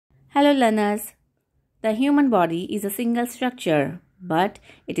Hello learners. The human body is a single structure, but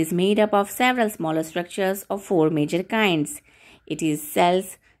it is made up of several smaller structures of four major kinds. It is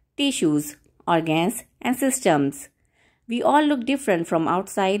cells, tissues, organs, and systems. We all look different from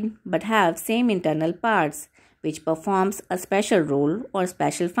outside but have same internal parts, which performs a special role or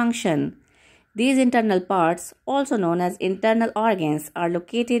special function. These internal parts, also known as internal organs, are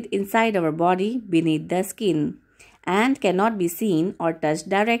located inside our body beneath the skin and cannot be seen or touched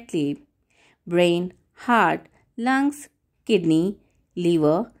directly. Brain, heart, lungs, kidney,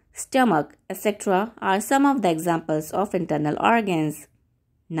 liver, stomach, etc. are some of the examples of internal organs.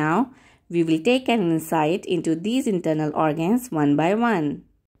 Now, we will take an insight into these internal organs one by one.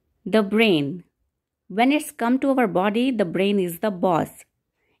 The brain. When it's come to our body, the brain is the boss.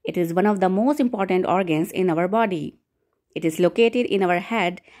 It is one of the most important organs in our body. It is located in our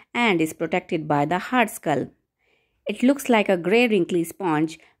head and is protected by the heart skull. It looks like a grey wrinkly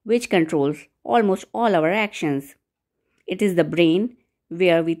sponge which controls almost all our actions. It is the brain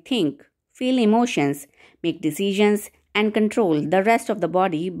where we think, feel emotions, make decisions, and control the rest of the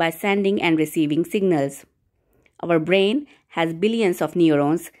body by sending and receiving signals. Our brain has billions of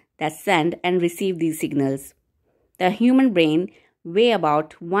neurons that send and receive these signals. The human brain weighs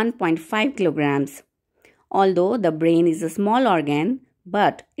about 1.5 kilograms. Although the brain is a small organ,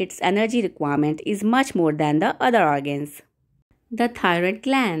 but its energy requirement is much more than the other organs. The thyroid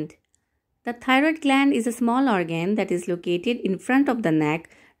gland. The thyroid gland is a small organ that is located in front of the neck,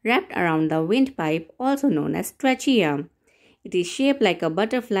 wrapped around the windpipe, also known as trachea. It is shaped like a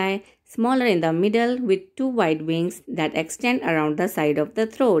butterfly, smaller in the middle with two wide wings that extend around the side of the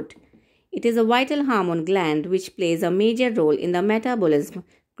throat. It is a vital hormone gland which plays a major role in the metabolism,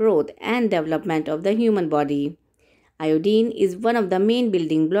 growth, and development of the human body. Iodine is one of the main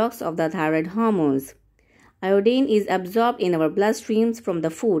building blocks of the thyroid hormones. Iodine is absorbed in our bloodstreams from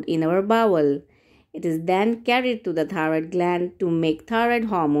the food in our bowel. It is then carried to the thyroid gland to make thyroid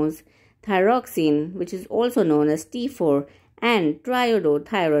hormones, thyroxine, which is also known as T4, and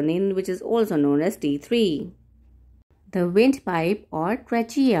triiodothyronine, which is also known as T3. The windpipe or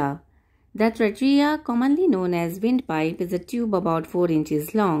trachea. The trachea, commonly known as windpipe, is a tube about 4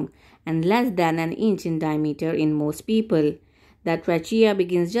 inches long and less than an inch in diameter in most people. The trachea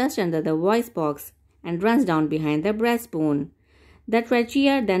begins just under the voice box and runs down behind the breastbone. The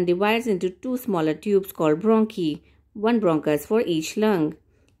trachea then divides into two smaller tubes called bronchi, one bronchus for each lung.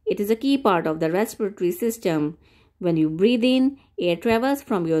 It is a key part of the respiratory system. When you breathe in, air travels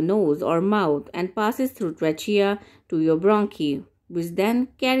from your nose or mouth and passes through trachea to your bronchi, which then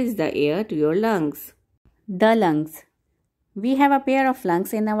carries the air to your lungs. The lungs. We have a pair of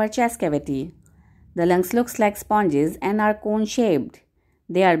lungs in our chest cavity. The lungs look like sponges and are cone-shaped.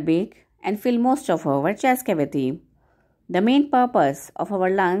 They are big and fill most of our chest cavity. The main purpose of our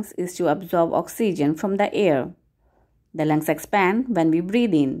lungs is to absorb oxygen from the air. The lungs expand when we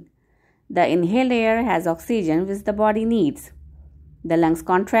breathe in. The inhaled air has oxygen which the body needs. The lungs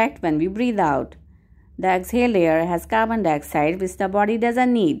contract when we breathe out. The exhaled air has carbon dioxide which the body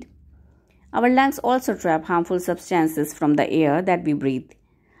doesn't need. Our lungs also trap harmful substances from the air that we breathe.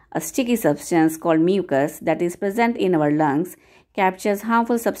 A sticky substance called mucus that is present in our lungs captures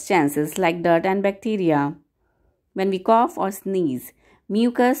harmful substances like dirt and bacteria. When we cough or sneeze,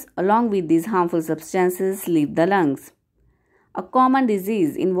 mucus along with these harmful substances leave the lungs. A common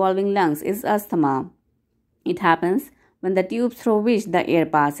disease involving lungs is asthma. It happens when the tubes through which the air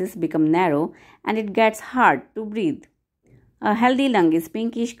passes become narrow and it gets hard to breathe. A healthy lung is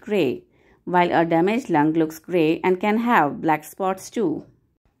pinkish gray, while a damaged lung looks gray and can have black spots too.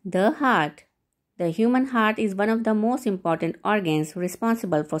 The heart. The human heart is one of the most important organs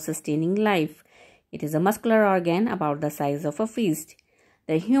responsible for sustaining life. It is a muscular organ about the size of a fist.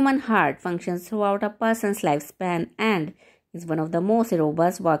 The human heart functions throughout a person's lifespan and is one of the most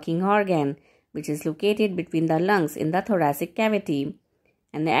robust working organ, which is located between the lungs in the thoracic cavity.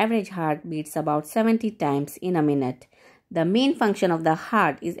 An average heart beats about 70 times in a minute. The main function of the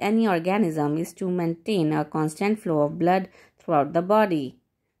heart in any organism is to maintain a constant flow of blood throughout the body.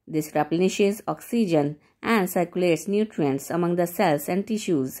 This replenishes oxygen and circulates nutrients among the cells and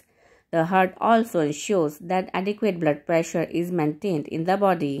tissues. The heart also ensures that adequate blood pressure is maintained in the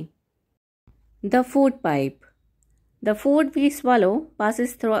body. The food pipe. The food we swallow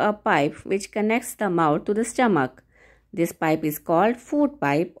passes through a pipe which connects the mouth to the stomach. This pipe is called food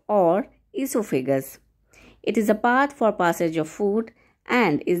pipe or esophagus. It is a path for passage of food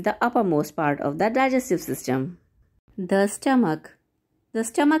and is the uppermost part of the digestive system. The stomach. The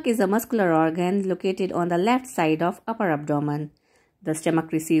stomach is a muscular organ located on the left side of upper abdomen. The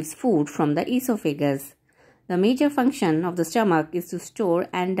stomach receives food from the esophagus. The major function of the stomach is to store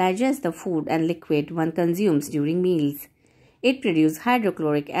and digest the food and liquid one consumes during meals. It produces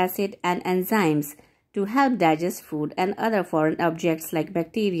hydrochloric acid and enzymes to help digest food and other foreign objects like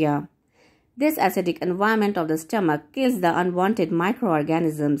bacteria. This acidic environment of the stomach kills the unwanted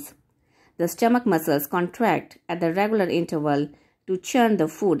microorganisms. The stomach muscles contract at the regular interval to churn the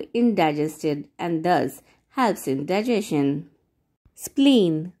food indigested and thus helps in digestion.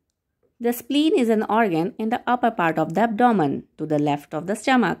 Spleen. The spleen is an organ in the upper part of the abdomen to the left of the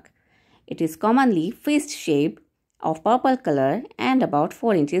stomach. It is commonly fist-shaped, of purple color and about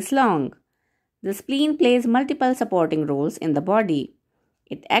 4 inches long. The spleen plays multiple supporting roles in the body.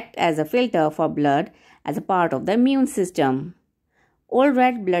 It acts as a filter for blood as a part of the immune system. Old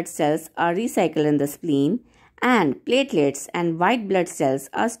red blood cells are recycled in the spleen and platelets and white blood cells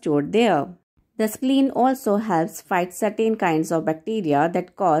are stored there. The spleen also helps fight certain kinds of bacteria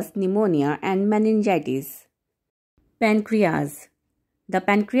that cause pneumonia and meningitis. Pancreas. The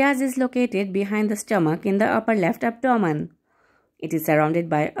pancreas is located behind the stomach in the upper left abdomen. It is surrounded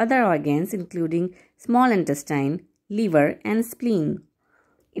by other organs including small intestine, liver, and spleen.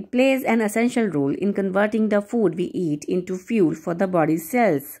 It plays an essential role in converting the food we eat into fuel for the body's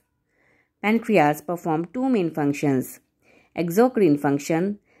cells. Pancreas performs two main functions: exocrine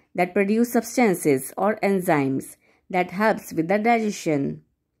function that produce substances or enzymes that helps with the digestion,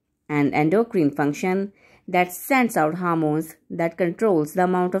 and endocrine function that sends out hormones that controls the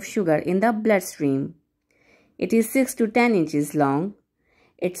amount of sugar in the bloodstream. It is 6 to 10 inches long.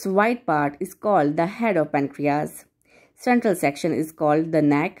 Its wide part is called the head of pancreas. Central section is called the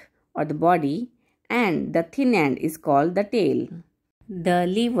neck or the body, and the thin end is called the tail. The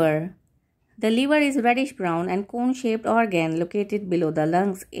liver. The liver is reddish brown and cone-shaped organ located below the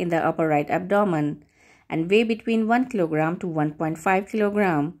lungs in the upper right abdomen and weigh between 1 kg to 1.5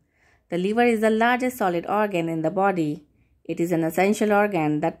 kg. The liver is the largest solid organ in the body. It is an essential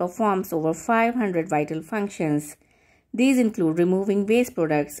organ that performs over 500 vital functions. These include removing waste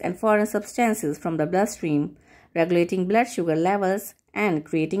products and foreign substances from the bloodstream, regulating blood sugar levels, and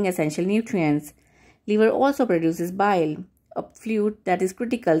creating essential nutrients. Liver also produces bile, a fluid that is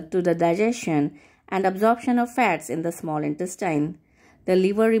critical to the digestion and absorption of fats in the small intestine. The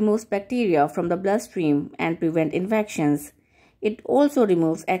liver removes bacteria from the bloodstream and prevents infections. It also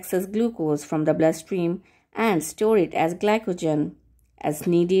removes excess glucose from the bloodstream and stores it as glycogen. As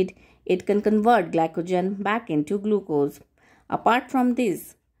needed, it can convert glycogen back into glucose. Apart from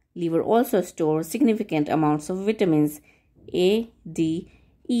this, liver also stores significant amounts of vitamins A, D,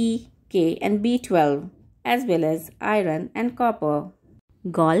 E, K, and B12, as well as iron and copper.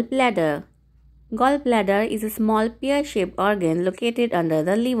 Gallbladder. Gallbladder is a small pear-shaped organ located under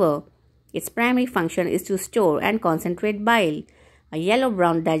the liver. Its primary function is to store and concentrate bile, a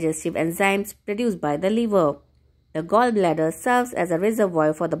yellow-brown digestive enzyme produced by the liver. The gallbladder serves as a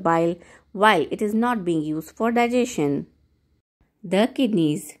reservoir for the bile while it is not being used for digestion. The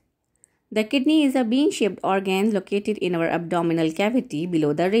kidneys. The kidney is a bean-shaped organ located in our abdominal cavity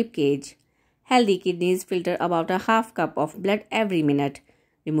below the rib cage. Healthy kidneys filter about a half cup of blood every minute,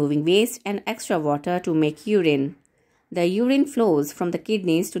 removing waste and extra water to make urine. The urine flows from the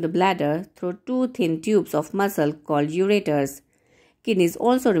kidneys to the bladder through two thin tubes of muscle called ureters. Kidneys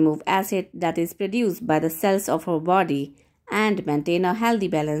also remove acid that is produced by the cells of our body and maintain a healthy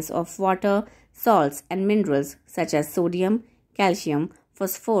balance of water, salts, and minerals such as sodium, calcium,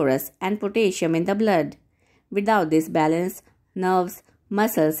 phosphorus, and potassium in the blood. Without this balance, nerves,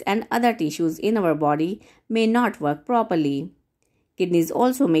 muscles, and other tissues in our body may not work properly. Kidneys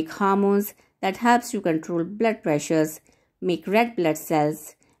also make hormones that helps to control blood pressures, make red blood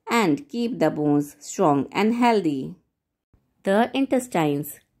cells, and keep the bones strong and healthy. The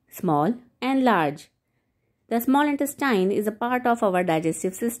intestines, small and large. The small intestine is a part of our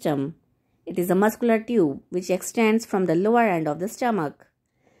digestive system. It is a muscular tube which extends from the lower end of the stomach.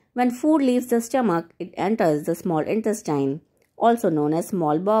 When food leaves the stomach, it enters the small intestine, also known as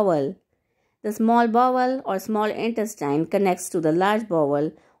small bowel. The small bowel or small intestine connects to the large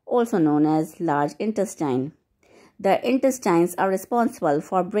bowel, also known as large intestine. The intestines are responsible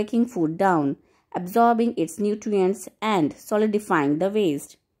for breaking food down, absorbing its nutrients, and solidifying the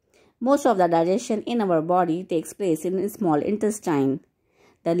waste. Most of the digestion in our body takes place in the small intestine.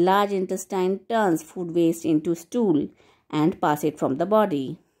 The large intestine turns food waste into stool and passes it from the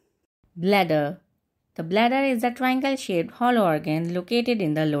body. Bladder. The bladder is a triangle-shaped hollow organ located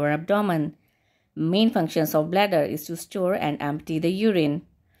in the lower abdomen. Main functions of bladder is to store and empty the urine.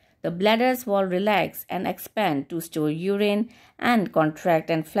 The bladder's wall relax and expand to store urine and contract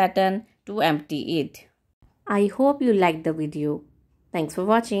and flatten to empty it. I hope you liked the video. Thanks for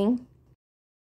watching.